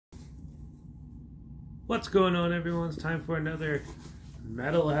What's going on, everyone? It's time for another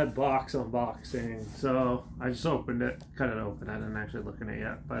Metalhead box unboxing. So I just opened it, cut it open. I didn't actually look at it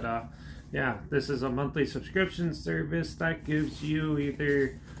yet, but yeah, this is a monthly subscription service that gives you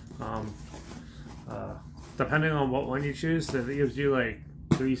either depending on what one you choose, that it gives you like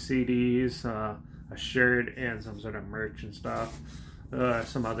 3 CDs, a shirt, and some sort of merch and stuff.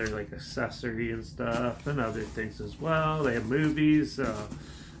 Some other like accessory and stuff, and other things as well. They have movies,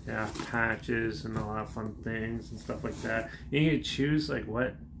 yeah, patches, and a lot of fun things and stuff like that. You can choose like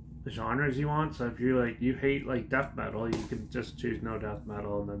what genres you want. So if you're like, you hate like death metal, you can just choose no death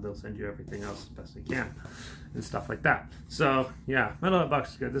metal, and then they'll send you everything else as best they can and stuff like that. So yeah, Metalhead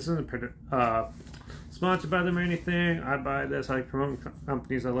box is good. This isn't sponsored by them or anything. I buy this. I like promoting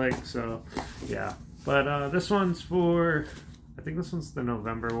companies I like. So yeah, but this one's for, I think this one's the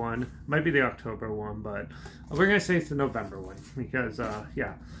November one. Might be the October one, but we're gonna say it's the November one because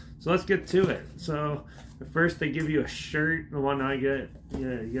yeah. So let's get to it. So first they give you a shirt. The one I get,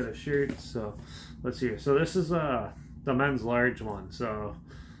 yeah, you get a shirt. So let's see here. So this is the men's large one. So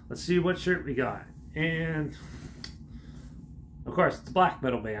let's see what shirt we got. And of course it's a black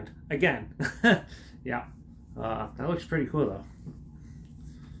metal band again. Yeah, that looks pretty cool though.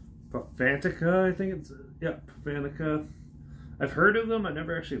 Prophantica, I think it's, yeah, Prophantica. I've heard of them, I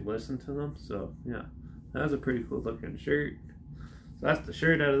never actually listened to them, so yeah, that's a pretty cool looking shirt. So that's the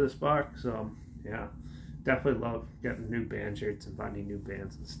shirt out of this box. Yeah, definitely love getting new band shirts and finding new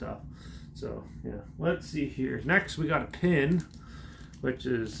bands and stuff. So yeah, let's see here. Next we got a pin, which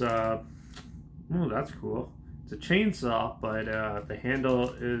is, oh, that's cool. It's a chainsaw, but the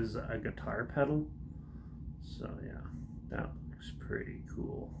handle is a guitar pedal. So yeah, that looks pretty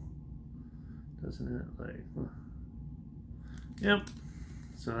cool, doesn't it? Like, yep.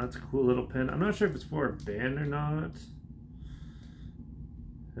 So that's a cool little pin. I'm not sure if it's for a band or not.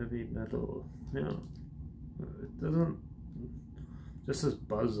 Heavy metal. Yeah. It doesn't. Just says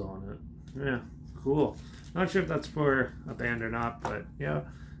Buzz on it. Yeah. Cool. Not sure if that's for a band or not, but yeah,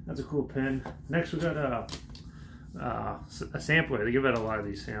 that's a cool pin. Next we got a sampler. They give out a lot of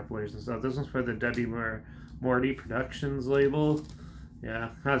these samplers and stuff. This one's for the W. Morty Productions label.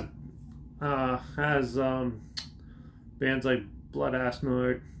 Yeah. Has bands like Blood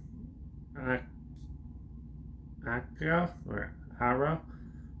Asnord, Akka or Hara,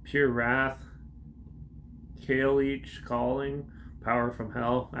 Pure Wrath, Kale Each Calling, Power from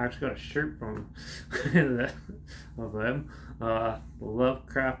Hell. I actually got a shirt from of them.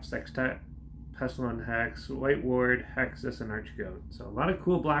 Lovecraft, Sextet, Pestilent Hex, White Ward, Hexus, and Archgoat. So a lot of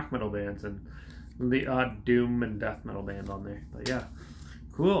cool black metal bands and the odd doom and death metal band on there. But yeah,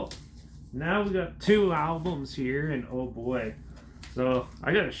 cool. Now we got 2 albums here, and oh boy. So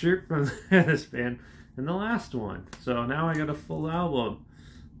I got a shirt from this band and the last one. So now I got a full album.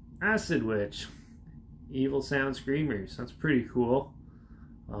 Acid Witch, Evil Sound Screamers. That's pretty cool.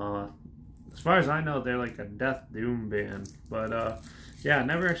 As far as I know, they're like a death doom band. But yeah, I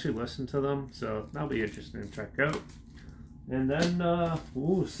never actually listened to them, so that'll be interesting to check out. And then,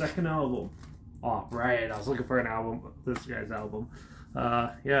 ooh, second album. Oh, right, I was looking for an album, this guy's album.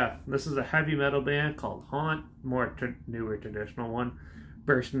 Yeah, this is a heavy metal band called Haunt, more newer traditional one.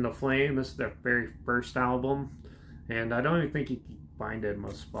 Burst into Flame, this is their very first album, and I don't even think you can find it in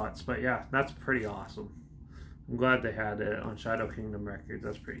most spots, but yeah, that's pretty awesome. I'm glad they had it on Shadow Kingdom Records.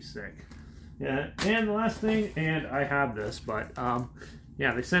 That's pretty sick. Yeah, and the last thing, and I have this, but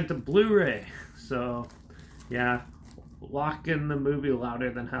yeah, they sent a Blu-ray, so yeah, lock in the movie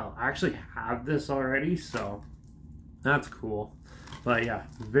Louder Than Hell. I actually have this already, so that's cool. But yeah,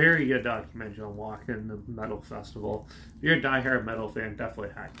 very good documentary on walking the metal festival. If you're a diehard metal fan,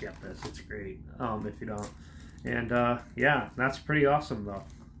 definitely get this. It's great. If you don't. And yeah, that's pretty awesome though.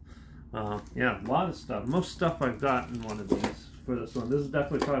 Yeah, a lot of stuff. Most stuff I've gotten one of these for this one. This is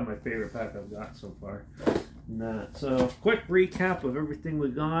definitely probably my favorite pack I've got so far. So quick recap of everything we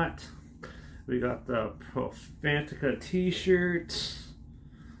got. We got the Prophantica t-shirt.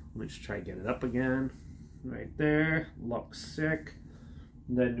 Let me just try to get it up again. Right there. Looks sick.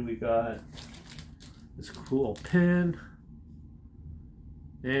 And then we got this cool pin.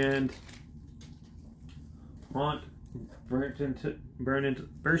 And Haunt, Burst into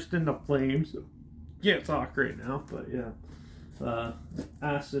Flames. Can't talk right now, but yeah.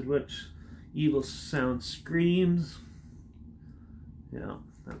 Acid Witch, Evil Sound Screams. Yeah,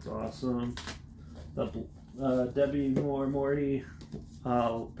 that's awesome. The W. Morty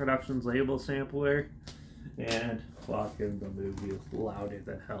Productions label sampler, and fucking the movie Louder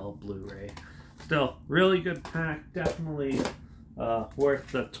Than Hell Blu-ray. Still, really good pack. Definitely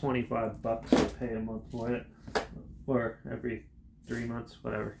worth the $25 to pay a month for it, or every 3 months,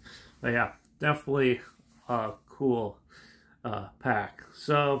 whatever. But yeah, definitely cool pack.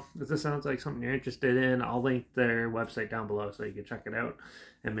 So if this sounds like something you're interested in, I'll link their website down below so you can check it out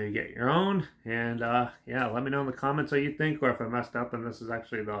and maybe get your own. And yeah, let me know in the comments what you think, or if I messed up and this is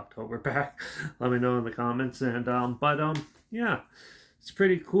actually the October pack, let me know in the comments. And yeah, it's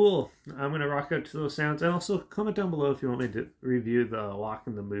pretty cool. I'm gonna rock out to those sounds, and also comment down below if you want me to review the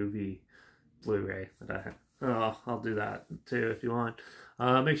Walking the Movie Blu-ray that I have. Oh, I'll do that too if you want.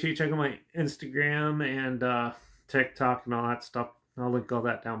 Make sure you check out my Instagram and TikTok and all that stuff. I'll link all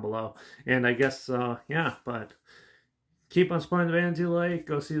that down below. And I guess, yeah, but keep on supporting the bands you like.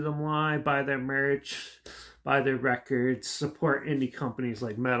 Go see them live. Buy their merch. Buy their records. Support indie companies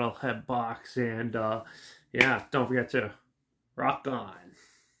like Metalhead Box. And, yeah, don't forget to rock on.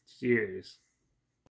 Cheers.